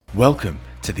Welcome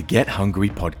to the Get Hungry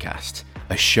podcast,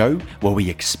 a show where we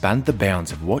expand the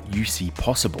bounds of what you see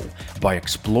possible by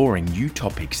exploring new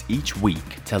topics each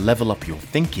week to level up your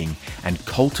thinking and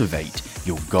cultivate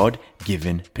your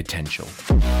God-given potential.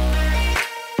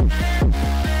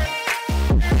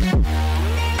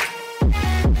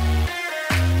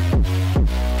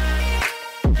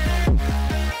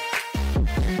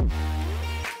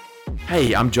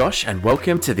 Hey, I'm Josh, and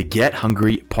welcome to the Get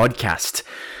Hungry podcast.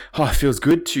 Oh, it feels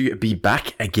good to be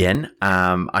back again.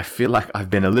 I feel like I've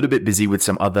been a little bit busy with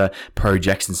some other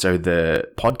projects, and so the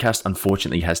podcast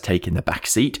unfortunately has taken the back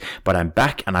seat, but I'm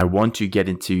back and I want to get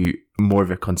into more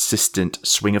of a consistent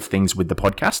swing of things with the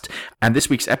podcast. And this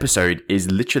week's episode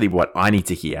is literally what I need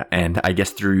to hear. And I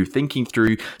guess through thinking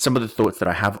through some of the thoughts that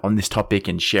I have on this topic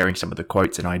and sharing some of the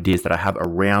quotes and ideas that I have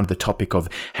around the topic of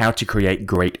how to create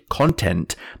great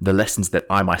content, the lessons that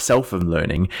I myself am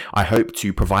learning, I hope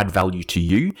to provide value to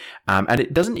you. And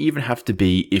it doesn't even have to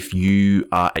be if you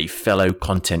are a fellow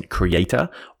content creator,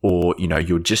 or,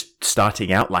 you're just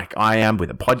starting out like I am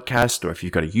with a podcast, or if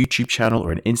you've got a YouTube channel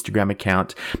or an Instagram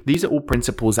account. These are all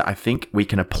principles that I think we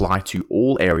can apply to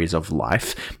all areas of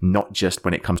life, not just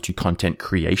when it comes to content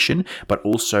creation, but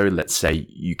also, let's say,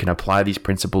 you can apply these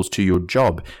principles to your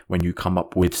job when you come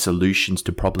up with solutions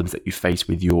to problems that you face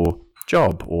with your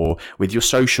job or with your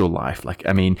social life.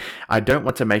 I don't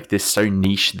want to make this so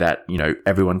niche that,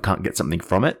 everyone can't get something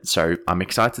from it. So I'm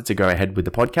excited to go ahead with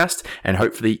the podcast and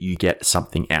hopefully you get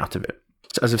something out of it.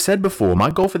 So as I've said before, my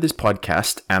goal for this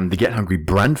podcast, and the Get Hungry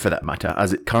brand for that matter,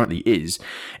 as it currently is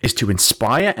to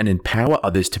inspire and empower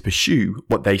others to pursue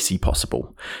what they see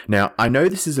possible. Now, I know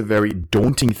this is a very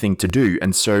daunting thing to do,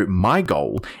 and so my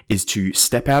goal is to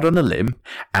step out on a limb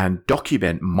and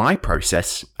document my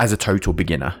process as a total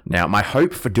beginner. Now, my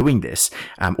hope for doing this,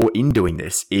 or in doing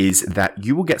this, is that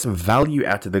you will get some value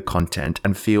out of the content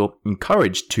and feel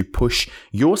encouraged to push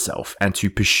yourself and to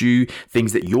pursue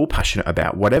things that you're passionate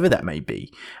about, whatever that may be.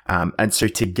 And so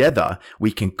together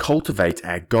we can cultivate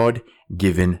our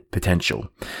God-given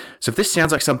potential. So if this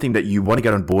sounds like something that you want to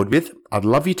get on board with, I'd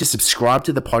love you to subscribe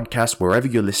to the podcast wherever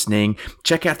you're listening.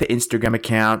 Check out the Instagram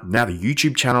account, now the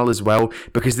YouTube channel as well,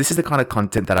 because this is the kind of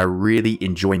content that I really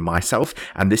enjoy myself.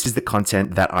 And this is the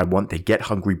content that I want the Get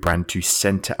Hungry brand to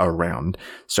center around.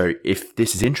 So if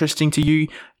this is interesting to you,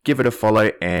 give it a follow,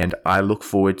 and I look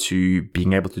forward to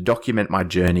being able to document my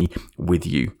journey with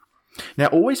you. Now,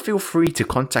 always feel free to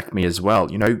contact me as well.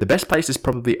 The best place is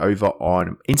probably over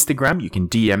on Instagram. You can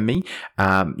DM me.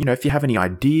 If you have any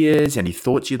ideas, any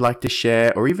thoughts you'd like to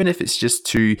share, or even if it's just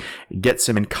to get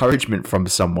some encouragement from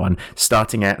someone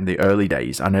starting out in the early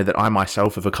days. I know that I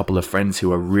myself have a couple of friends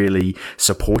who are really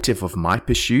supportive of my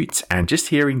pursuits, and just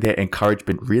hearing their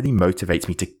encouragement really motivates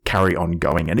me to carry on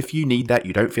going. And if you need that,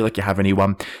 you don't feel like you have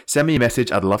anyone, send me a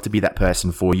message. I'd love to be that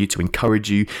person for you, to encourage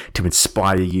you, to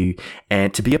inspire you,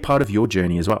 and to be a part of your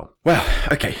journey as well. Well,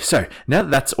 okay, so now that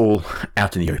that's all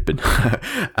out in the open,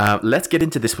 let's get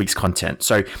into this week's content.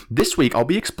 So this week, I'll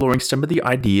be exploring some of the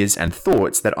ideas and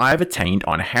thoughts that I've attained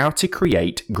on how to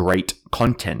create great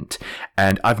content.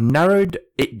 And I've narrowed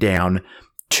it down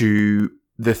to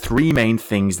the three main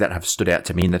things that have stood out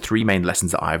to me and the three main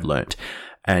lessons that I've learned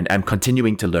and am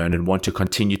continuing to learn and want to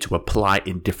continue to apply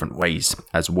in different ways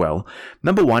as well.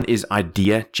 Number one is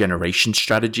idea generation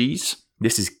strategies.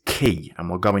 This is key,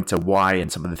 and we'll go into why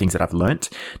and some of the things that I've learned.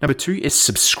 Number two is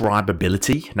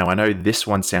subscribability. Now, I know this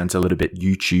one sounds a little bit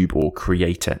YouTube or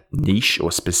creator niche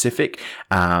or specific,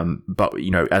 but,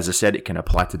 as I said, it can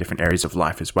apply to different areas of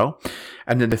life as well.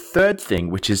 And then the third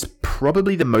thing, which is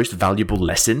probably the most valuable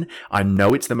lesson, I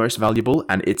know it's the most valuable,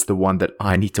 and it's the one that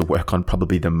I need to work on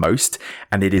probably the most,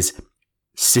 and it is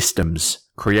systems,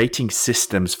 creating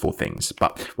systems for things.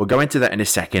 But we'll go into that in a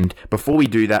second. Before we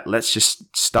do that, let's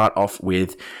just start off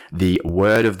with the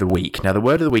word of the week. Now, the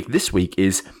word of the week this week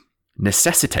is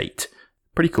necessitate.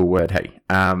 Pretty cool word, hey?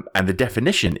 And the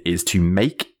definition is to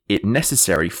make it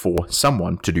necessary for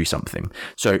someone to do something.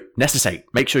 So necessitate,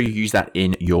 make sure you use that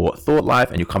in your thought life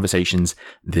and your conversations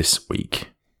this week.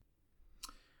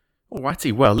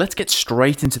 Alrighty, well, let's get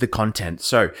straight into the content.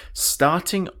 So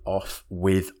starting off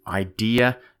with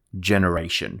idea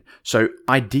generation. So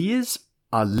ideas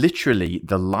are literally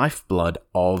the lifeblood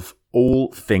of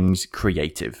all things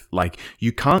creative. Like,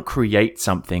 you can't create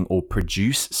something or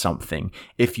produce something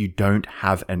if you don't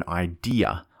have an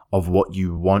idea of what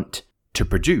you want to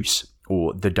produce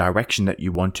or the direction that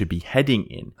you want to be heading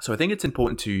in. So I think it's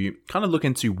important to kind of look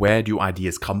into, where do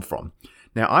ideas come from?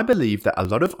 Now, I believe that a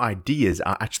lot of ideas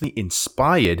are actually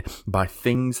inspired by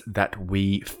things that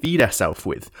we feed ourselves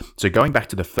with. So going back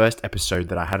to the first episode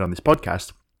that I had on this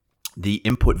podcast, the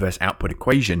input versus output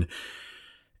equation,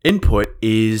 Input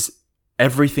is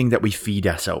everything that we feed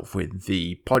ourselves with,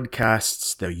 the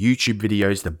podcasts, the YouTube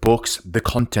videos, the books, the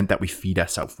content that we feed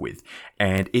ourselves with.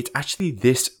 And it's actually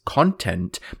this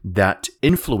content that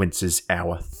influences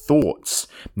our thoughts.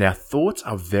 Now, thoughts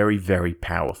are very, very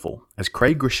powerful. As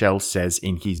Craig Groeschel says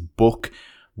in his book,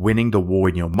 Winning the War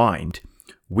in Your Mind,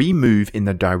 we move in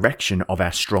the direction of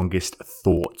our strongest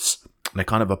thoughts. And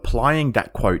kind of applying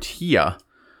that quote here,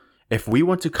 if we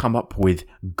want to come up with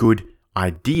good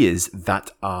ideas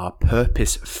that are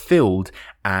purpose-filled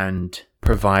and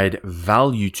provide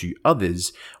value to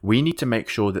others, we need to make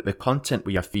sure that the content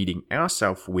we are feeding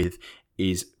ourselves with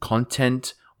is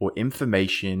content or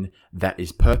information that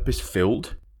is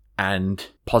purpose-filled and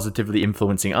positively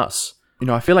influencing us.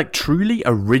 I feel like truly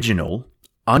original,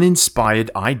 uninspired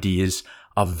ideas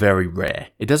are very rare.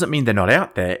 It doesn't mean they're not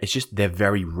out there, it's just they're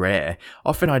very rare.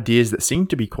 Often ideas that seem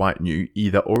to be quite new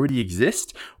either already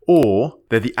exist or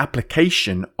they're the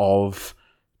application of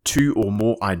two or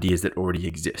more ideas that already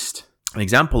exist. An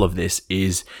example of this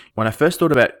is when I first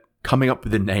thought about coming up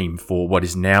with a name for what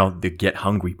is now the Get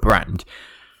Hungry brand.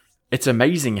 It's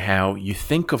amazing how you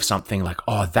think of something like,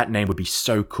 oh, that name would be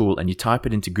so cool, and you type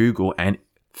it into Google and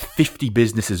 50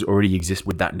 businesses already exist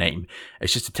with that name.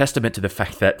 It's just a testament to the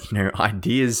fact that,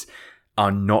 ideas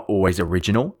are not always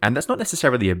original, and that's not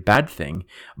necessarily a bad thing,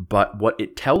 but what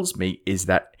it tells me is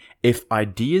that if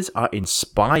ideas are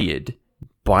inspired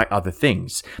by other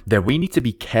things, then we need to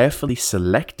be carefully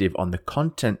selective on the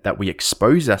content that we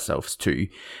expose ourselves to,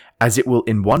 as it will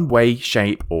in one way,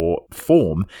 shape, or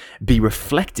form be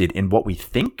reflected in what we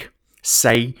think,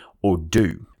 say, or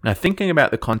do. Now, thinking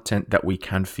about the content that we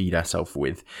can feed ourselves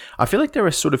with, I feel like there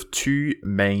are sort of two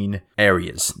main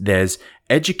areas. There's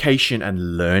education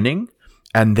and learning,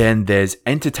 and then there's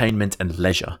entertainment and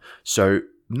leisure. So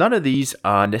none of these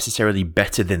are necessarily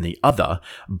better than the other,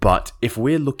 but if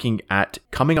we're looking at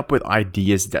coming up with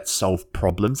ideas that solve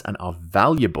problems and are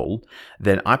valuable,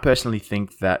 then I personally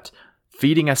think that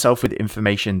feeding ourselves with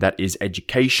information that is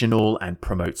educational and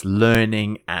promotes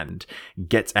learning and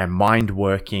gets our mind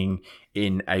working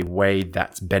in a way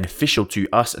that's beneficial to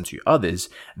us and to others,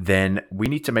 then we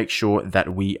need to make sure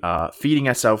that we are feeding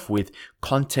ourselves with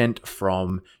content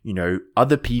from,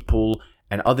 other people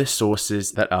and other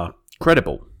sources that are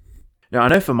credible. Now, I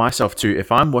know for myself too,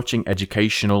 if I'm watching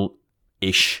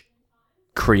educational-ish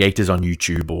creators on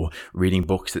YouTube or reading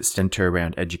books that center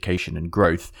around education and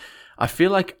growth, I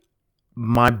feel like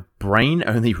my brain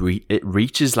only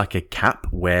reaches like a cap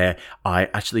where I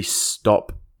actually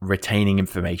stop retaining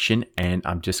information and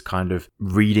I'm just kind of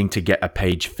reading to get a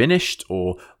page finished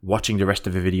or watching the rest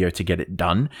of the video to get it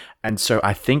done. And so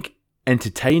I think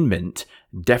entertainment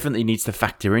definitely needs to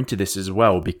factor into this as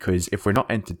well, because if we're not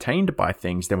entertained by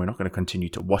things, then we're not going to continue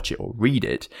to watch it or read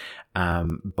it.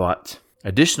 But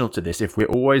additional to this, if we're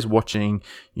always watching,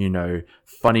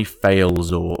 funny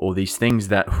fails or these things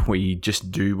that we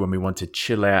just do when we want to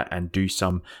chill out and do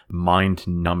some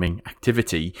mind-numbing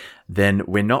activity, then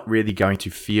we're not really going to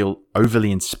feel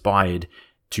overly inspired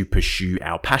to pursue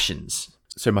our passions.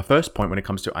 So my first point when it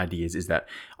comes to ideas is that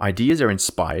ideas are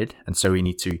inspired, and so we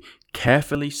need to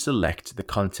carefully select the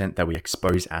content that we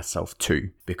expose ourselves to,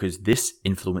 because this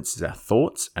influences our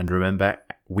thoughts. And remember,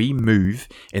 we move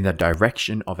in the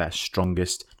direction of our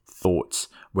strongest thoughts,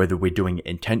 whether we're doing it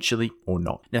intentionally or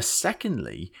not. Now,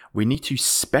 secondly, we need to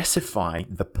specify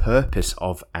the purpose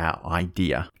of our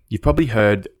idea. You've probably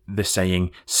heard the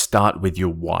saying, start with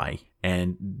your why.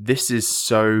 And this is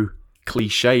so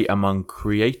cliche among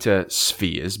creator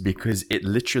spheres because it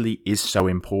literally is so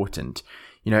important.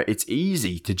 It's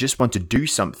easy to just want to do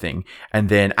something, and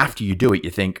then after you do it,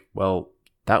 you think, well,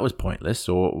 that was pointless,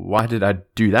 or why did I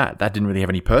do that? That didn't really have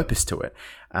any purpose to it.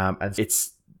 And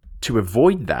it's to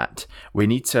avoid that, we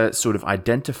need to sort of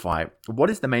identify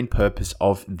what is the main purpose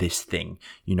of this thing.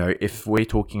 If we're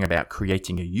talking about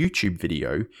creating a YouTube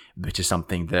video, which is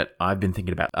something that I've been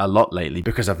thinking about a lot lately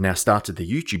because I've now started the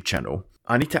YouTube channel,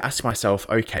 I need to ask myself,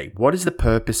 okay, what is the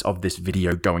purpose of this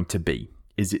video going to be?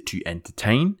 Is it to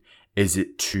entertain? Is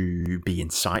it to be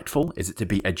insightful? Is it to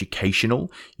be educational?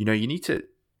 You need to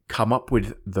come up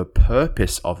with the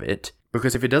purpose of it,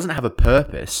 because if it doesn't have a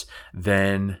purpose,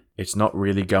 then it's not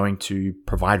really going to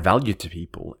provide value to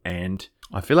people. And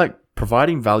I feel like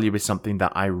providing value is something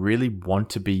that I really want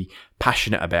to be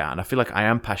passionate about. And I feel like I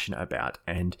am passionate about.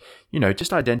 And,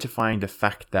 just identifying the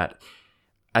fact that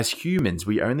as humans,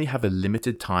 we only have a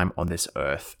limited time on this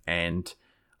earth. And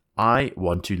I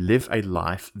want to live a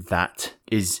life that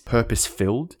is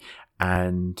purpose-filled,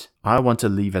 and I want to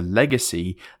leave a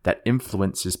legacy that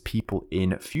influences people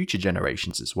in future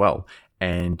generations as well.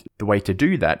 And the way to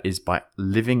do that is by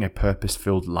living a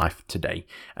purpose-filled life today.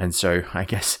 And so I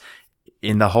guess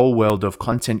in the whole world of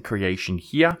content creation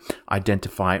here,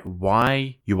 identify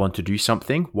why you want to do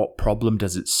something, what problem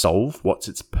does it solve, what's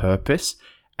its purpose,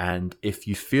 and if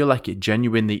you feel like it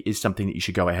genuinely is something that you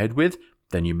should go ahead with,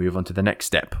 then you move on to the next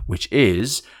step, which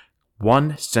is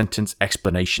one sentence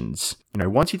explanations.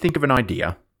 Once you think of an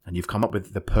idea and you've come up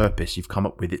with the purpose, you've come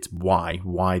up with its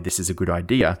why this is a good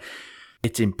idea,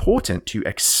 it's important to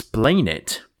explain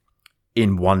it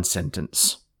in one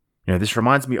sentence. This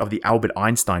reminds me of the Albert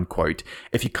Einstein quote,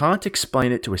 if you can't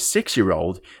explain it to a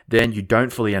 6-year-old, then you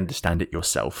don't fully understand it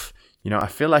yourself. I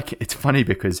feel like it's funny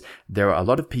because there are a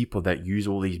lot of people that use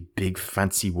all these big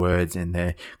fancy words and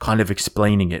they're kind of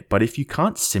explaining it. But if you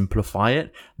can't simplify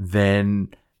it, then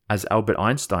as Albert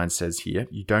Einstein says here,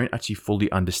 you don't actually fully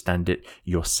understand it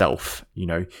yourself.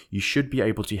 You should be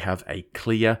able to have a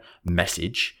clear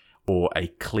message or a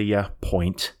clear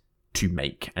point to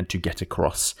make and to get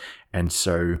across. And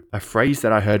so a phrase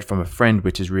that I heard from a friend,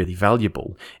 which is really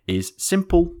valuable, is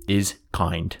simple is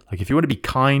kind. Like if you want to be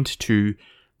kind to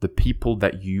the people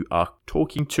that you are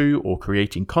talking to or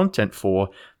creating content for,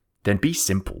 then be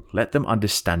simple. Let them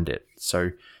understand it.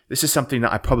 So this is something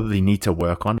that I probably need to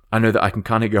work on. I know that I can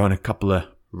kind of go on a couple of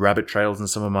rabbit trails in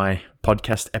some of my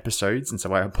podcast episodes, and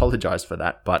so I apologize for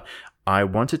that, but I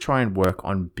want to try and work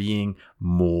on being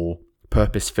more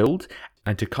purpose-filled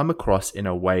and to come across in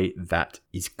a way that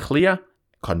is clear,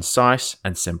 concise,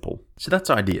 and simple. So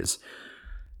that's ideas.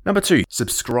 Number 2,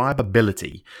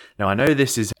 subscribability. Now, I know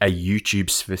this is a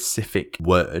YouTube-specific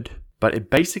word, but it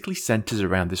basically centers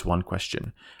around this one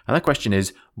question. And that question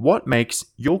is, what makes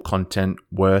your content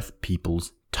worth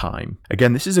people's time?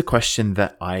 Again, this is a question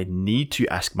that I need to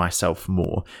ask myself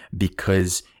more,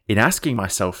 because in asking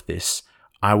myself this,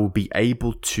 I will be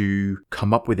able to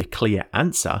come up with a clear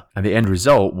answer, and the end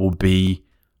result will be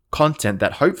content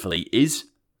that hopefully is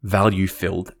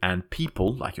value-filled and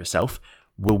people like yourself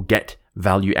will get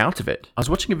value out of it. I was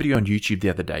watching a video on YouTube the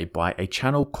other day by a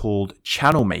channel called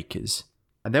Channel Makers,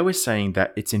 and they were saying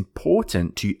that it's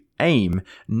important to aim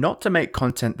not to make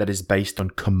content that is based on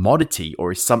commodity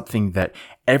or is something that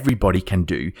everybody can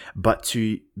do, but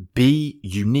to be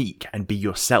unique and be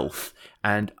yourself.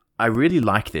 And I really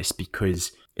like this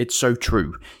because it's so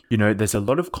true. There's a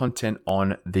lot of content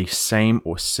on the same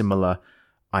or similar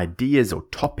ideas or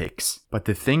topics, but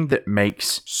the thing that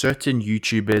makes certain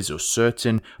YouTubers or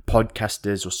certain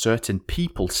podcasters or certain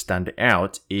people stand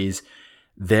out is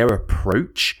their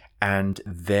approach and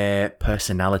their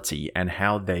personality and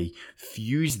how they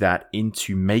fuse that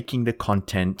into making the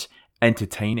content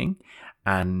entertaining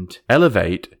and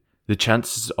elevate the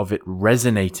chances of it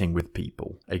resonating with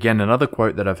people. Again, another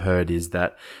quote that I've heard is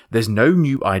that there's no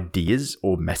new ideas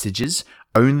or messages,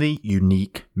 only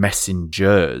unique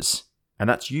messengers. And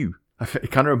that's you.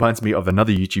 It kind of reminds me of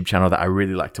another YouTube channel that I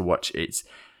really like to watch. It's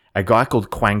a guy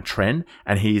called Quang Tren,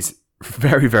 and he's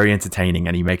very, very entertaining,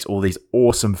 and he makes all these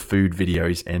awesome food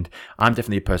videos. And I'm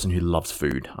definitely a person who loves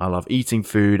food. I love eating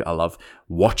food, I love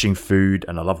watching food,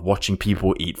 and I love watching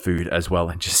people eat food as well,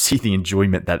 and just see the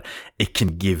enjoyment that it can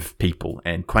give people.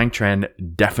 And Quang Tren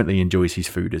definitely enjoys his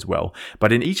food as well.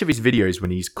 But in each of his videos, when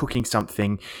he's cooking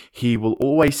something, he will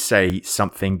always say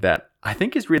something that I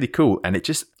think is really cool, and it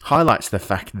just highlights the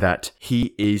fact that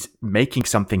he is making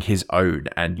something his own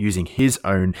and using his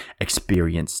own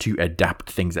experience to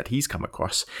adapt things that he's come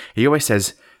across. He always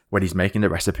says when he's making the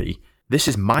recipe, this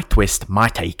is my twist, my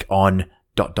take on ...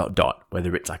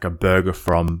 whether it's like a burger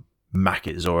from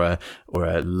Macca's or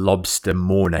a lobster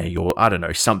mornay or I don't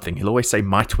know, something. He'll always say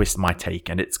my twist, my take,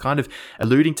 and it's kind of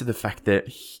alluding to the fact that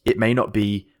it may not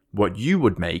be what you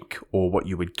would make or what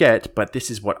you would get, but this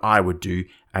is what I would do,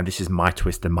 and this is my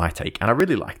twist and my take. And I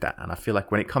really like that. And I feel like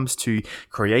when it comes to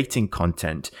creating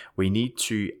content, we need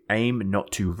to aim not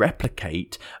to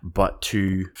replicate, but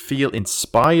to feel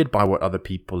inspired by what other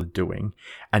people are doing,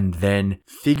 and then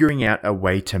figuring out a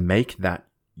way to make that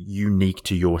unique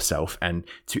to yourself and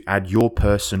to add your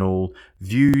personal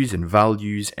views and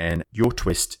values and your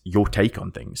twist, your take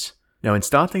on things. Now, in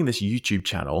starting this YouTube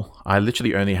channel, I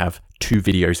literally only have 2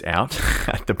 videos out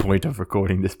at the point of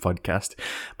recording this podcast.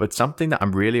 But something that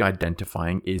I'm really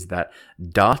identifying is that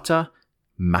data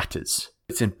matters.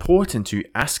 It's important to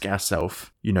ask ourselves,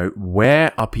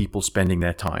 where are people spending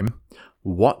their time?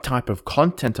 What type of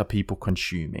content are people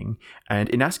consuming? And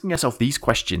in asking ourselves these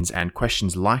questions and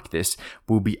questions like this,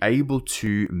 we'll be able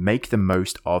to make the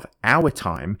most of our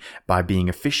time by being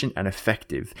efficient and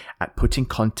effective at putting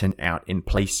content out in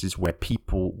places where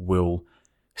people will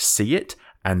see it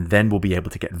and then we'll be able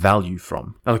to get value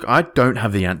from? Now, look, I don't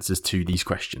have the answers to these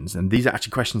questions, and these are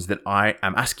actually questions that I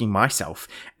am asking myself.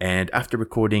 And after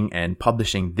recording and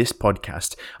publishing this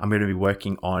podcast, I'm going to be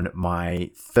working on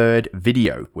my third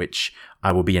video, which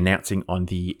I will be announcing on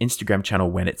the Instagram channel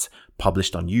when it's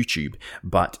published on YouTube.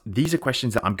 But these are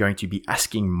questions that I'm going to be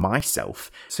asking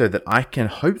myself so that I can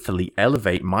hopefully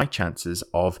elevate my chances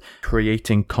of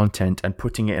creating content and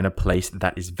putting it in a place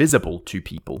that is visible to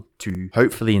people to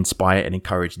hopefully inspire and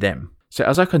encourage them. So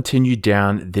as I continue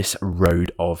down this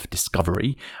road of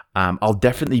discovery, I'll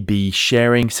definitely be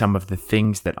sharing some of the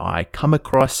things that I come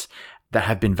across that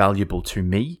have been valuable to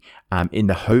me, in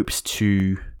the hopes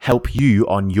to help you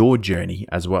on your journey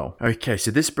as well. Okay,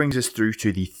 so this brings us through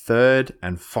to the third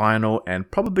and final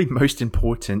and probably most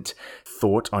important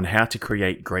thought on how to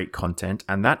create great content,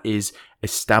 and that is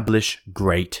establish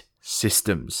great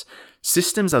systems.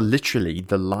 Systems are literally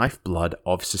the lifeblood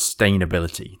of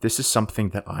sustainability. This is something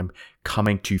that I'm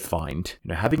coming to find.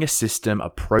 Having a system, a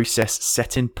process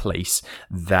set in place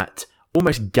that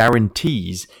almost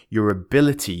guarantees your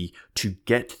ability to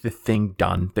get the thing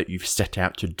done that you've set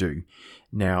out to do.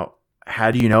 Now,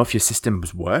 how do you know if your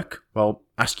systems work? Well,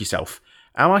 ask yourself,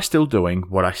 am I still doing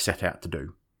what I set out to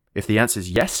do? If the answer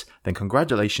is yes, then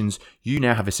congratulations, you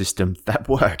now have a system that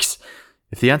works.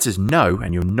 If the answer is no,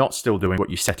 and you're not still doing what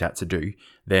you set out to do,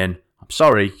 then I'm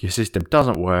sorry, your system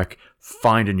doesn't work.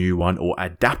 Find a new one or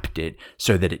adapt it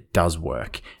so that it does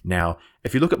work. Now,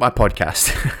 if you look at my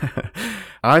podcast,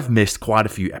 I've missed quite a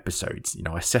few episodes.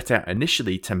 I set out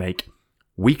initially to make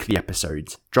weekly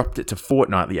episodes, dropped it to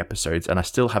fortnightly episodes, and I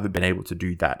still haven't been able to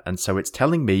do that. And so it's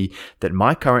telling me that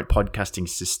my current podcasting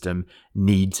system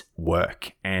needs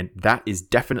work. And that is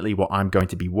definitely what I'm going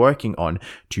to be working on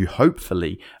to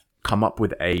hopefully come up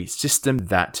with a system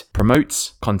that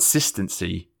promotes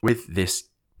consistency with this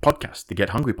podcast, the Get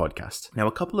Hungry podcast. Now,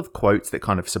 a couple of quotes that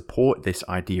kind of support this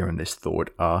idea and this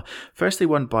thought are, firstly,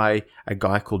 one by a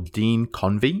guy called Dean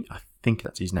Convey, I think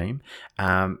that's his name,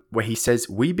 where he says,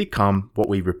 we become what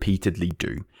we repeatedly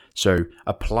do. So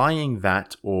applying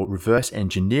that or reverse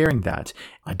engineering that,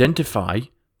 identify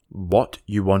what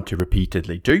you want to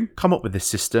repeatedly do, come up with a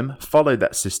system, follow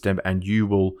that system, and you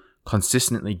will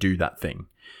consistently do that thing.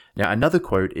 Now, another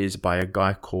quote is by a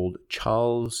guy called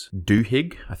Charles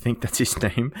Duhigg, I think that's his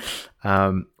name,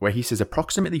 where he says,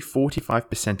 approximately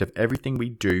 45% of everything we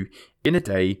do in a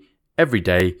day, every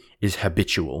day, is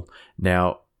habitual.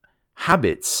 Now,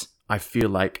 habits, I feel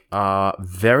like, are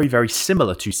very, very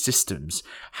similar to systems.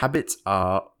 Habits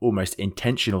are almost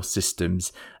intentional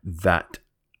systems that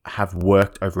have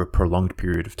worked over a prolonged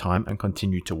period of time and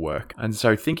continue to work. And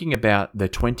so thinking about the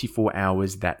 24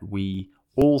 hours that we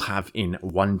all have in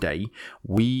one day,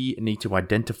 we need to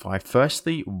identify,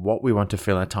 firstly, what we want to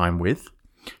fill our time with.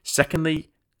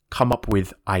 Secondly, come up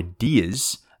with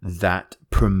ideas that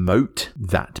promote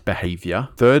that behavior.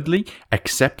 Thirdly,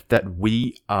 accept that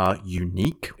we are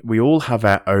unique. We all have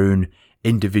our own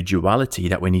individuality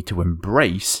that we need to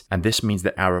embrace, and this means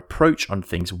that our approach on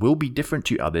things will be different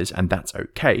to others, and that's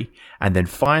okay. And then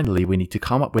finally, we need to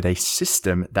come up with a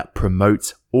system that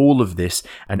promotes all of this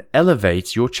and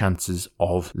elevates your chances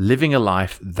of living a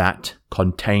life that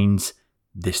contains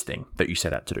this thing that you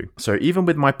set out to do. So even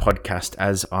with my podcast,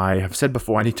 as I have said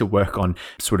before, I need to work on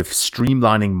sort of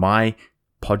streamlining my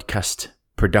podcast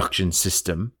production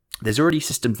system. There's already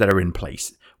systems that are in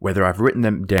place. Whether I've written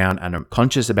them down and I'm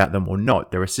conscious about them or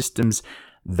not, there are systems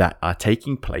that are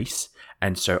taking place.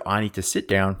 And so I need to sit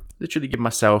down, literally give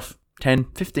myself 10,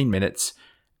 15 minutes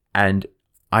and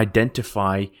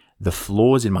identify the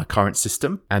flaws in my current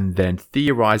system and then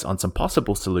theorize on some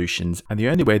possible solutions. And the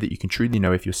only way that you can truly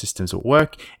know if your systems will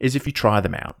work is if you try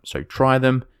them out. So try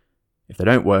them. If they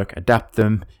don't work, adapt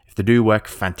them. If they do work,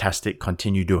 fantastic,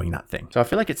 continue doing that thing. So I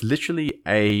feel like it's literally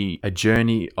a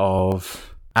journey of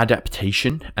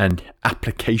adaptation and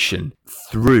application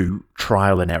through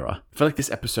trial and error. I feel like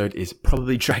this episode is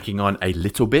probably dragging on a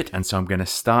little bit, and so I'm going to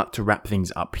start to wrap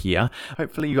things up here.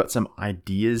 Hopefully you got some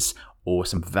ideas or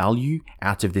some value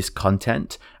out of this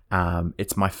content.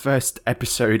 It's my first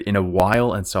episode in a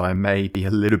while, and so I may be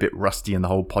a little bit rusty in the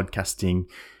whole podcasting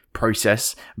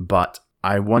process, but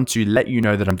I want to let you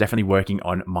know that I'm definitely working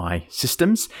on my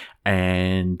systems,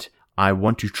 and I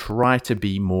want to try to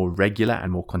be more regular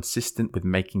and more consistent with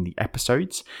making the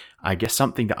episodes. I guess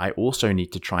something that I also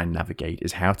need to try and navigate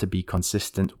is how to be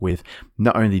consistent with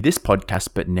not only this podcast,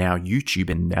 but now YouTube,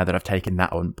 and now that I've taken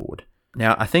that on board.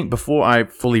 Now, I think before I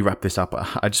fully wrap this up,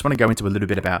 I just want to go into a little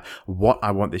bit about what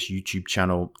I want this YouTube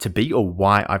channel to be, or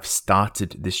why I've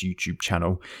started this YouTube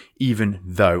channel, even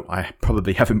though I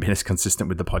probably haven't been as consistent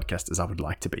with the podcast as I would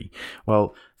like to be.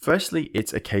 Well, firstly,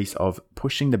 it's a case of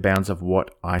pushing the bounds of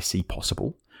what I see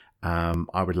possible.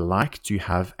 I would like to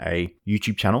have a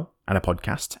YouTube channel and a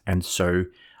podcast, and so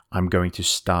I'm going to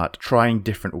start trying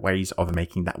different ways of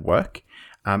making that work.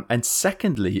 And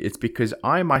secondly, it's because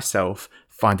I myself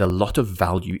find a lot of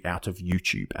value out of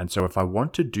YouTube. And so if I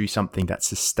want to do something that's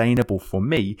sustainable for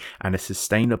me and a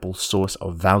sustainable source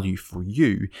of value for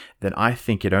you, then I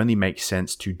think it only makes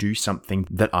sense to do something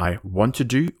that I want to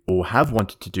do or have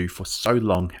wanted to do for so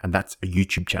long, and that's a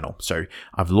YouTube channel. So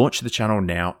I've launched the channel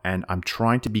now and I'm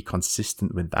trying to be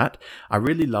consistent with that. I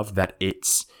really love that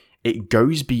it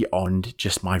goes beyond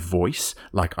just my voice.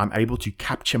 Like, I'm able to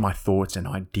capture my thoughts and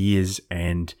ideas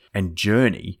and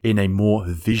journey in a more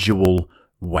visual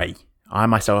way. I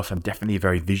myself am definitely a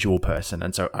very visual person,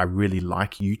 and so I really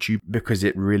like YouTube because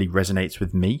it really resonates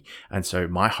with me. And so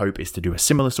my hope is to do a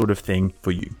similar sort of thing for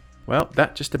you. Well,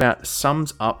 that just about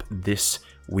sums up this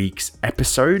week's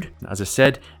episode. As I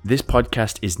said, this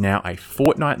podcast is now a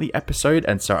fortnightly episode,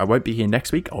 and so I won't be here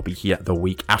next week. I'll be here the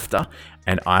week after,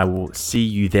 and I will see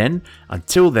you then.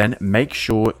 Until then, make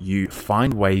sure you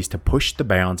find ways to push the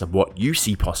bounds of what you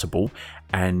see possible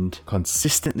and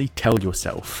consistently tell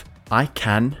yourself, I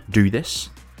can do this.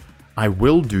 I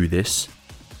will do this.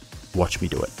 Watch me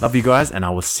do it. Love you guys, and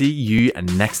I will see you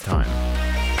next time.